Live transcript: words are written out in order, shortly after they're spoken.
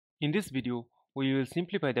In this video, we will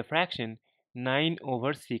simplify the fraction 9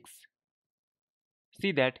 over 6.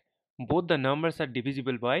 See that both the numbers are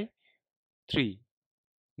divisible by 3.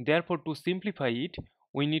 Therefore, to simplify it,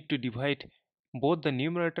 we need to divide both the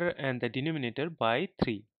numerator and the denominator by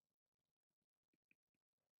 3.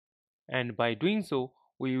 And by doing so,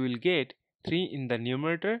 we will get 3 in the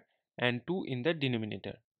numerator and 2 in the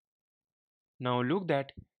denominator. Now look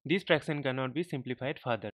that this fraction cannot be simplified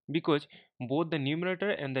further because both the numerator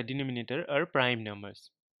and the denominator are prime numbers.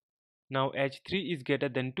 Now as 3 is greater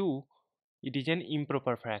than 2, it is an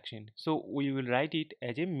improper fraction. So we will write it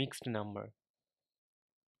as a mixed number.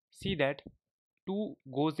 See that 2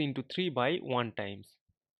 goes into 3 by 1 times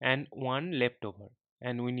and 1 left over,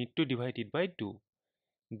 and we need to divide it by 2.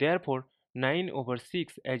 Therefore 9 over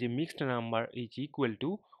 6 as a mixed number is equal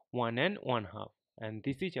to 1 and 1 half, and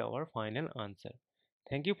this is our final answer.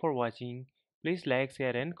 Thank you for watching. Please like,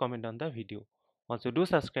 share and comment on the video. Also do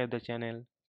subscribe the channel.